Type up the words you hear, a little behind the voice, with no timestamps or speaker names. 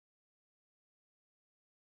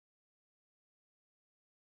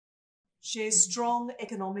shares strong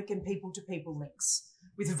economic and people-to-people links,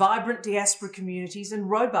 with vibrant diaspora communities and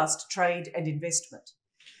robust trade and investment.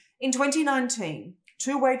 In 2019,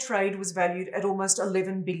 two-way trade was valued at almost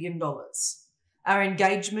 $11 billion. Our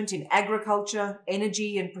engagement in agriculture,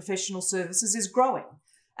 energy and professional services is growing,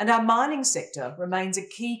 and our mining sector remains a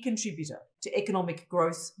key contributor to economic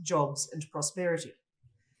growth, jobs and prosperity.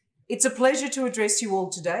 It's a pleasure to address you all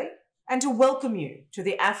today and to welcome you to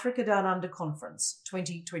the Africa Down Under Conference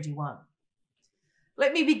 2021.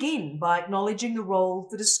 Let me begin by acknowledging the role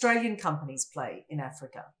that Australian companies play in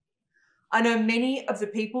Africa. I know many of the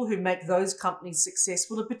people who make those companies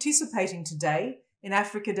successful are participating today in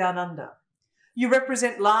Africa Down Under. You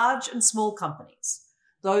represent large and small companies,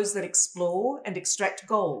 those that explore and extract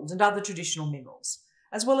gold and other traditional minerals,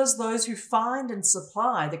 as well as those who find and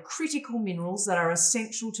supply the critical minerals that are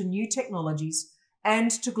essential to new technologies and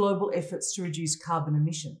to global efforts to reduce carbon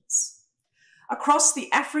emissions. Across the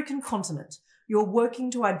African continent, you're working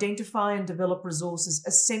to identify and develop resources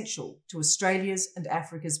essential to Australia's and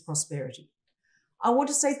Africa's prosperity. I want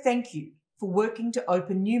to say thank you for working to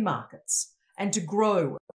open new markets and to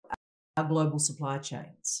grow our global supply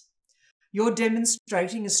chains. You're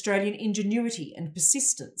demonstrating Australian ingenuity and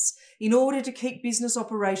persistence in order to keep business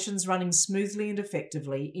operations running smoothly and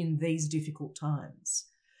effectively in these difficult times.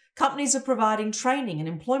 Companies are providing training and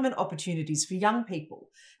employment opportunities for young people,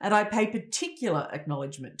 and I pay particular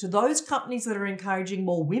acknowledgement to those companies that are encouraging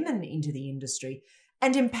more women into the industry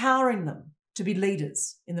and empowering them to be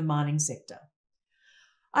leaders in the mining sector.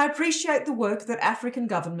 I appreciate the work that African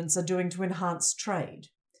governments are doing to enhance trade.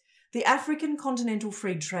 The African Continental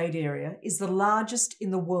Free Trade Area is the largest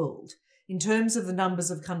in the world in terms of the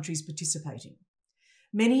numbers of countries participating.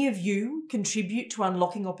 Many of you contribute to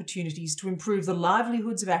unlocking opportunities to improve the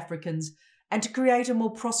livelihoods of Africans and to create a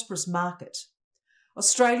more prosperous market.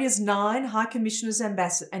 Australia's 9 High Commissioners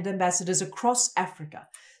and ambassadors across Africa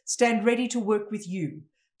stand ready to work with you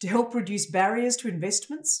to help reduce barriers to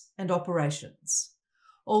investments and operations.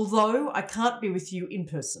 Although I can't be with you in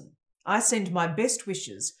person, I send my best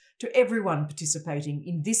wishes to everyone participating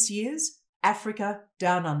in this year's Africa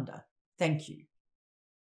Down Under. Thank you.